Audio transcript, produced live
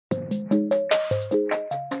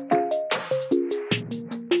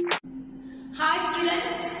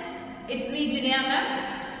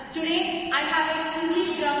Today I have an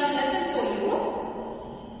English grammar lesson for you.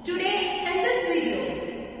 Today in this video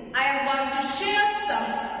I am going to share some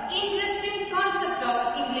interesting concept of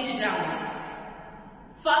English grammar.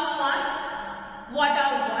 First one, what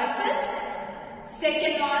are voices?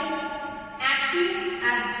 Second one, active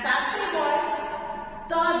and passive voice.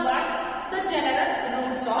 Third one, the general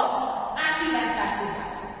rules of active and passive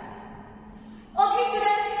voice. Okay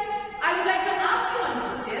students, I would like to ask you one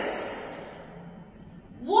question.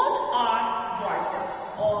 What are voices?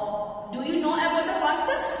 Or do you know about the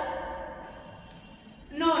concept?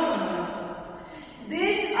 No.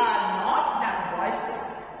 These are not the voices.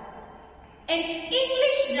 In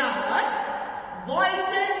English grammar,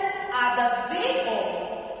 voices are the way of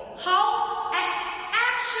how an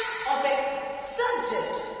action of a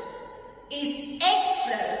subject is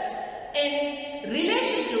expressed in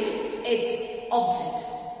relation to its object.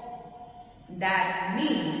 That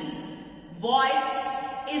means voice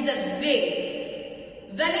is the way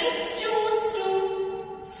when you choose to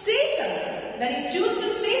say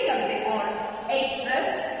something, or express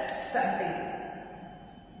something.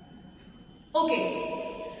 Okay,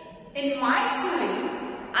 in my schooling,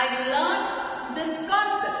 I learned this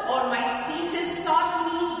concept, or my teachers taught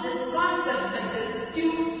me this concept with these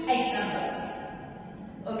two examples.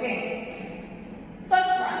 Okay,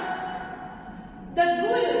 first one, the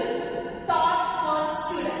guru taught her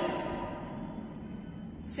student.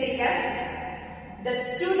 Second, the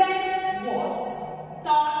student was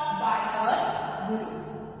taught by her guru.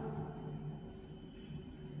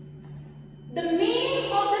 The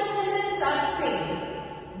meaning of the sentence are same,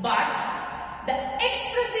 but the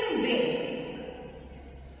expressing way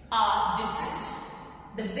are different.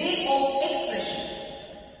 The way of expression.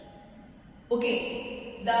 Okay,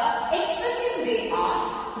 the expressing way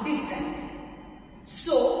are different.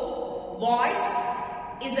 So, voice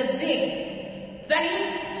is the way when you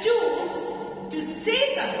choose to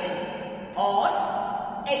say something or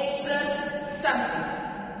express something.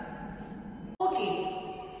 Okay,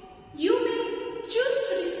 you may choose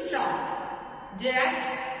to be strong, direct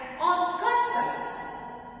or concise.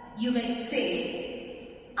 You may say,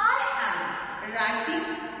 I am writing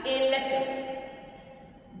a letter.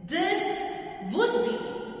 This would be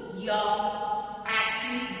your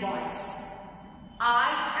active voice. I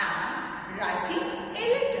am writing a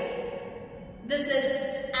letter. This is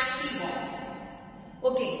active voice.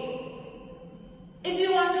 Okay. If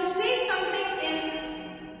you want to say something in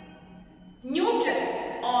neutral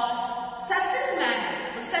or certain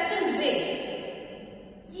manner, a certain way,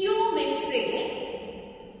 you may say,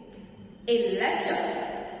 a letter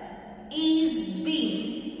is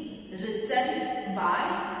being written by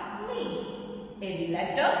me. A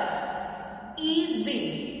letter is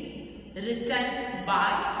being written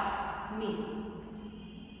by me.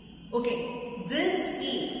 Okay. This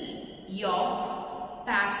is your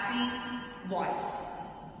passive voice.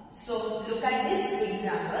 So look at these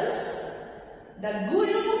examples. The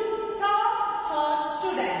guru taught her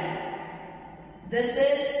student. This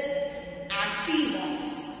is active voice.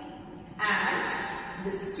 And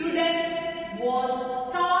the student was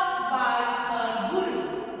taught by her guru.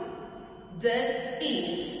 This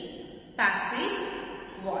is passive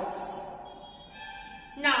voice.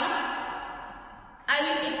 Now, I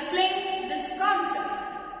will explain this concept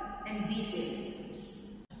in details.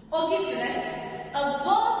 Okay students, a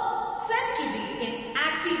verb said to be in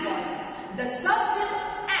active voice, the subject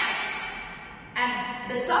acts and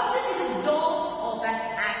the subject is a dose of an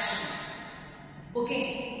action.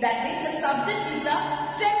 Okay, that means the subject is the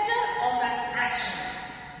center of an action.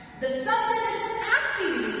 The subject is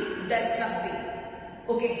actively does something.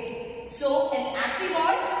 Okay, so in active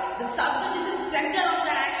voice, the subject is the center of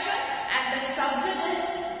the action and the subject is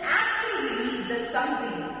actively does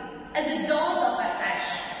something as a dose of an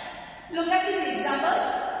action. Look at this example.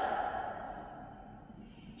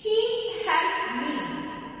 He helped me.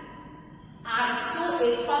 I saw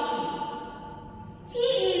a puppy. He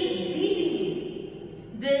is beating me.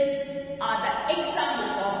 These are the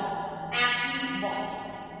examples of active voice.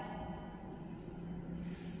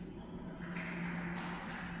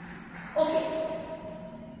 Okay.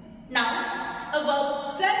 Now, a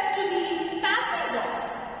verb said to be in passive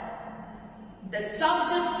voice. The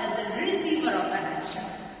subject is the receiver of an action.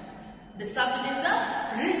 The subject is the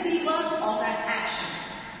receiver of an action.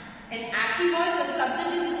 In active voice, the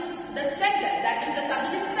subject is the sender. That means the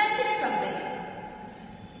subject is sending something.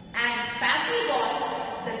 And passive voice,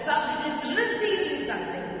 the subject is receiving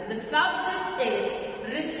something. The subject is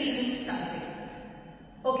receiving something.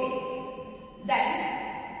 Okay. Then,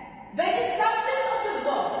 when the subject of the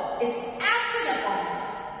verb is acted upon,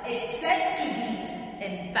 it's said to be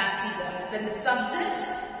in passive voice. When the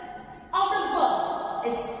subject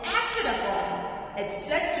is acted upon, it's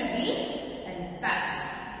said to be in passive.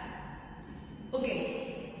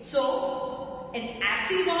 Okay, so in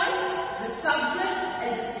active voice, the subject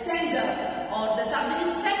is a sender or the subject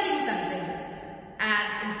is sending something. And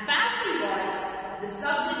in passive voice, the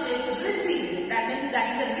subject is receiving. That means that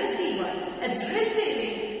is a receiver. It's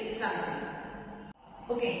receiving something.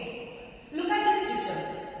 Okay, look at this picture.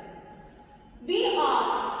 We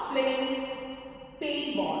are playing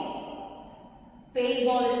paintball.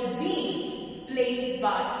 Paintball is being played by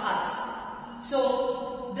us.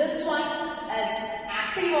 So this one is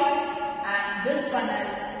active voice and this one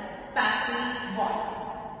is passive voice.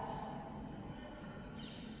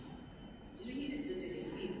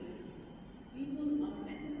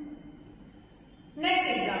 Next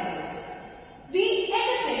examples. We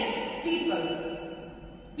entertain people.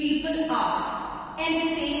 People are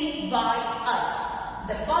entertained by us.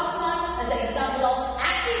 The first one is the example of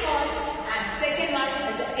active voice and second one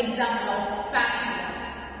is the example of passive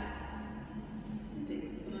voice.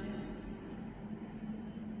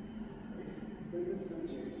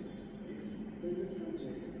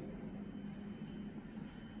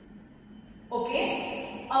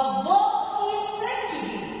 Okay, a verb is said to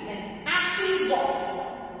be an active voice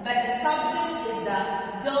when the subject is the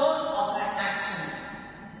doer of an action.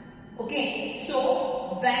 Okay,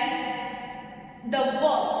 so when the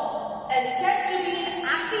verb is said to be an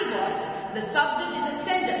active voice, the subject is a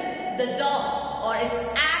sender, the doer, or it's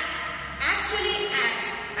actually act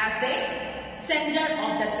as a sender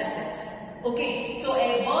of the sentence. Okay, so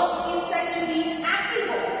a verb is said to be an active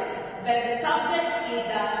voice when the subject is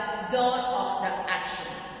the doer of the action.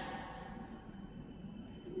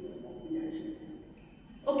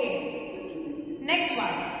 Okay, next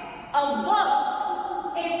one. A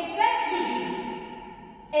verb is said to be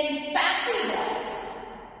in passive voice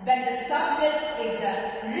when the subject is the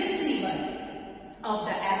receiver of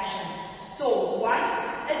the action. So one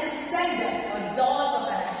is the sender or doers of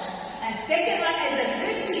the action and second one is the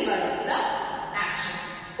receiver of the action.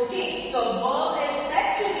 Okay, so a verb is said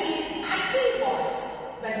to be in active voice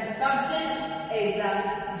when the subject is the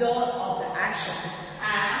doer of the action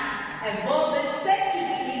and a verb is said to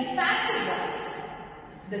be in passive voice.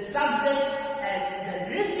 The subject is the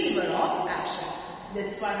receiver of action.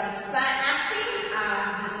 This one is active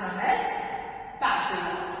and this one is passive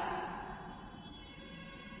voice.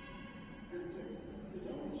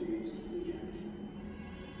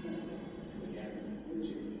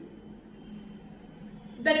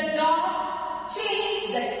 The dog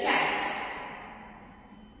chased the cat.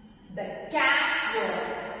 The cats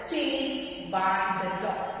were chased by the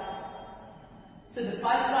dog. So the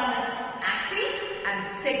first one is active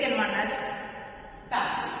and second one is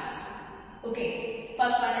passive. Okay,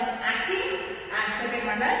 first one is active and second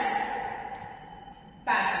one is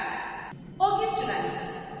passive. Okay students,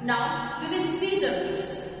 now we will see the rules.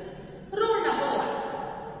 Rule number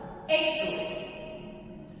 1, X rule.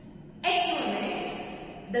 X rule means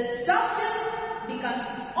the subject becomes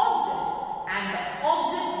object and the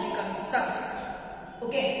object becomes subject.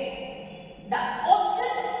 Okay, the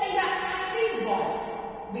object in the active voice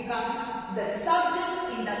becomes the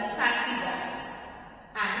subject in the passive voice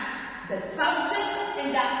and the subject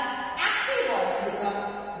in the active voice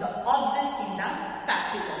becomes the object in the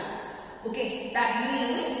passive voice. Okay, that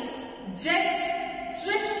means just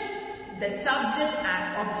switch the subject and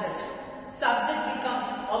object. Subject becomes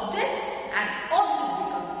object and object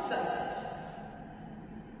becomes subject.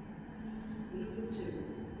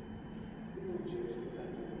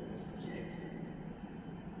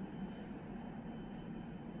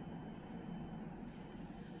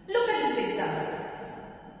 Look at this example.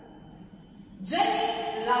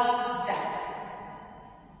 Jenny loves Jack.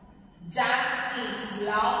 Jack is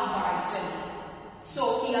loved by Jenny.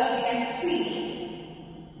 So here we can see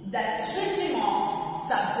the switching of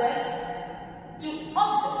subject to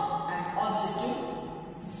object and object to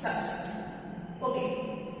subject. Okay.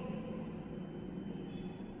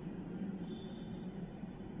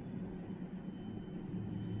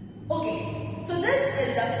 Okay. So this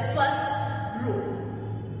is the first rule.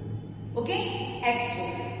 Okay, X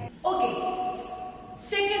rule. Okay,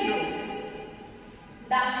 second rule,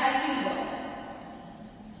 the helping verb.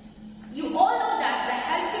 You all know that the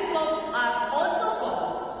helping verbs are also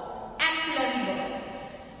called auxiliary verb.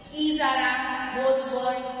 Is, are, was,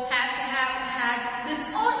 were, has, have, had, this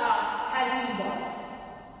all are helping verb.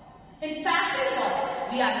 In passive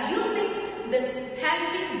voice, we are using this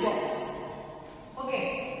helping verbs.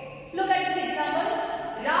 Okay, look at this example.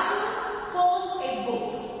 Rahul holds a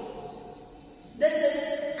book. This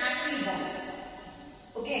is active voice.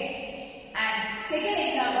 Okay. And second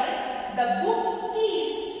example, the book is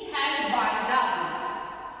held by Rahul.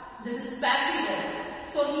 This is passive voice.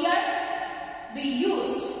 So here we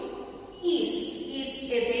used is.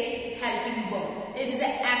 Is a helping verb. Is the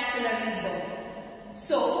auxiliary verb.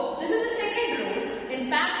 So this is the second rule. In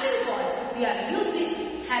passive voice, we are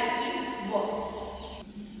using helping verb.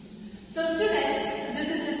 So students, this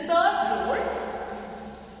is the third rule.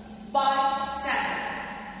 Bystander.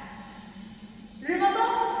 Remember,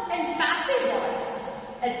 in passive voice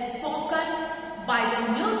is spoken by the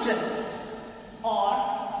neutral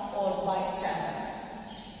or bystander.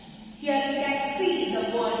 Here you can see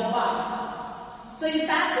the word by. So in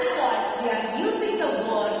passive voice, we are using the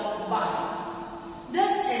word by.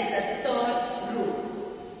 This is the third rule.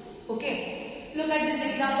 Okay, look at these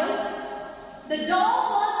examples. The door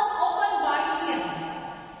was opened by him.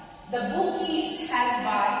 The book is held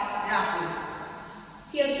by Rahul.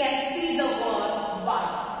 Here you can see the word by.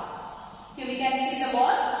 Here we can see the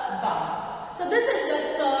word by. So this is the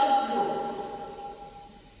third rule.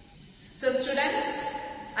 So students,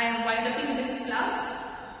 I am winding up this class.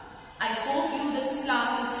 I hope this class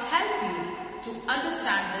has helped you to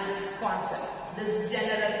understand this concept, this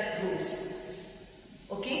general rules.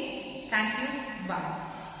 Okay, thank you, bye.